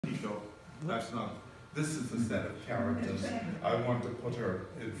Nico, that's not, this is a set of characters I want to put her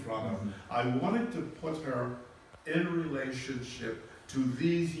in front of. I wanted to put her in relationship to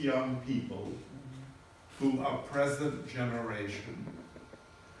these young people who are present generation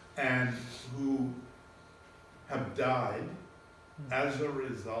and who have died as a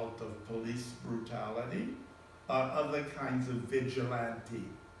result of police brutality or other kinds of vigilante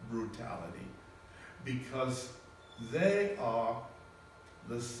brutality, because they are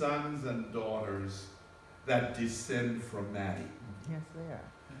the sons and daughters that descend from Maddie. Yes, they are.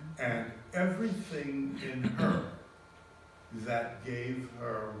 And everything in her that gave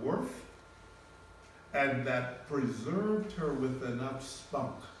her worth and that preserved her with enough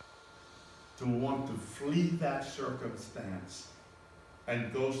spunk to want to flee that circumstance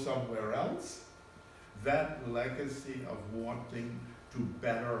and go somewhere else, that legacy of wanting to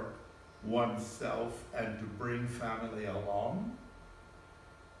better oneself and to bring family along,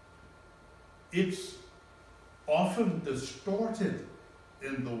 it's often distorted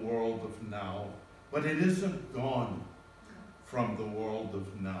in the world of now, but it isn't gone from the world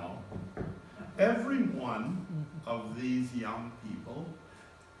of now. Every one of these young people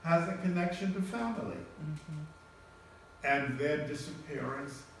has a connection to family. And their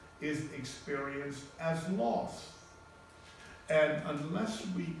disappearance is experienced as loss. And unless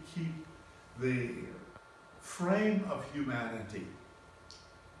we keep the frame of humanity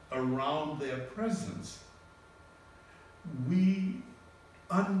around their presence, we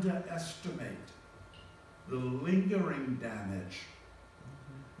underestimate the lingering damage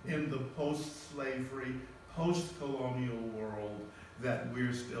in the post-slavery, post-colonial world that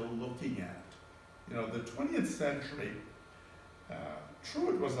we're still looking at. You know, the 20th century, true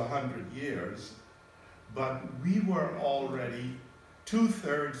it was 100 years, but we were already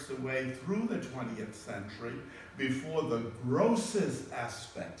 2/3 the way through the 20th century before the grossest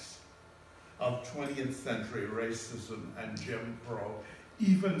aspects of 20th century racism and Jim Crow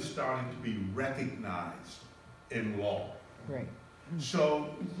even starting to be recognized in law. Right.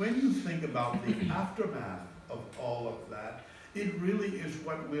 So when you think about the aftermath of all of that, it really is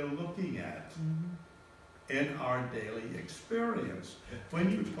what we're looking at in our daily experience. When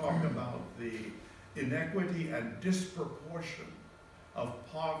you talk about the inequity and disproportion of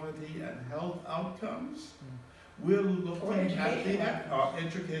poverty and health outcomes, we're looking at the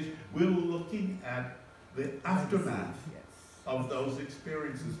education. We're looking at the aftermath of those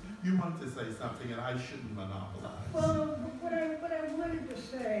experiences. You want to say something, and I shouldn't monopolize. Well, what I wanted to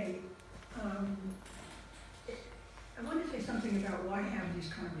say, I wanted to say something about why have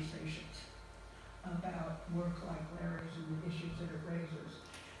these conversations about work like Larry's and the issues that it raises.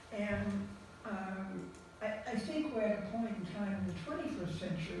 And I think we're at a point in time in the 21st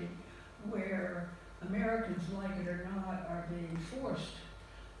century where Americans, like it or not, are being forced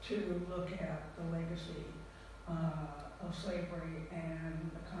to look at the legacy of slavery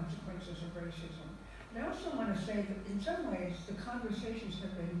and the consequences of racism. But I also want to say that in some ways the conversations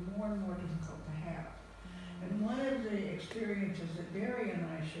have been more and more difficult to have. And one of the experiences that Barry and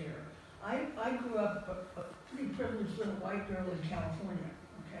I share, I grew up a pretty privileged little white girl in California,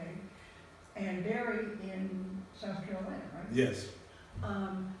 okay? And Barry in South Carolina, right? Yes.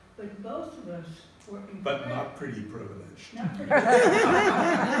 But both of us were incredible. But not pretty privileged. Not pretty privileged.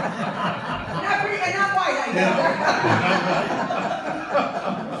 Not pretty, and not white, I know.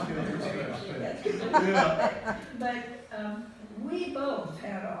 But we both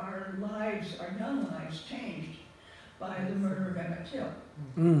had our lives, our young lives, changed by the murder of Emmett Till.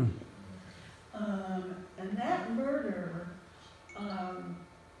 And that murder,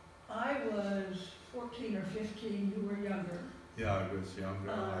 I was 14 or 15, you were younger. Yeah, I was younger.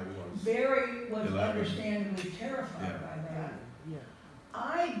 I was. Barry was 11. Understandably terrified by that.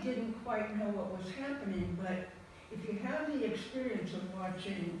 I didn't quite know what was happening, but if you have the experience of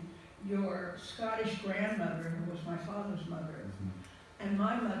watching your Scottish grandmother, who was my father's mother, and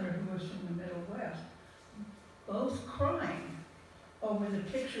my mother, who was from the Middle West, both crying over the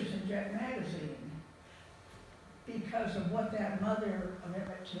pictures in Jet magazine because of what that mother of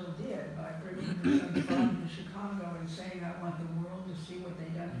Emmett Till did by bringing her son from Chicago and saying, I want the world to see what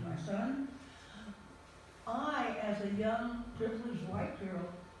they've done to my son. I, as a young, privileged white girl,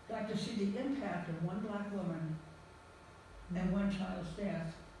 got to see the impact of one black woman and one child's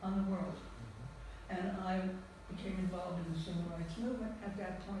death on the world. And I became involved in the civil rights movement at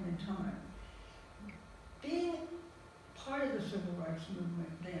that point in time. Being part of the civil rights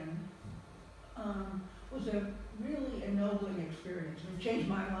movement then was a really ennobling experience. It changed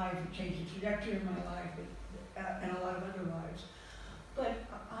my life, it changed the trajectory of my life, and a lot of other lives. But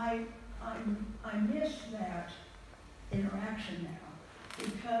I miss that interaction now.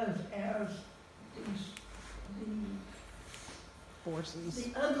 because as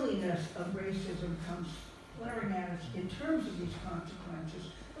the ugliness of racism comes flaring at us in terms of these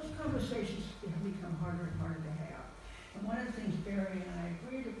consequences, those conversations have become harder and harder to have. And one of the things Barry and I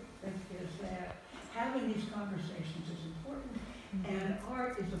agreed with is that having these conversations is important, and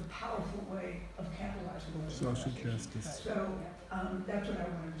art is a powerful way of catalyzing those social conversations. justice. So that's what I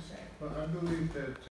wanted to say. Well, I believe that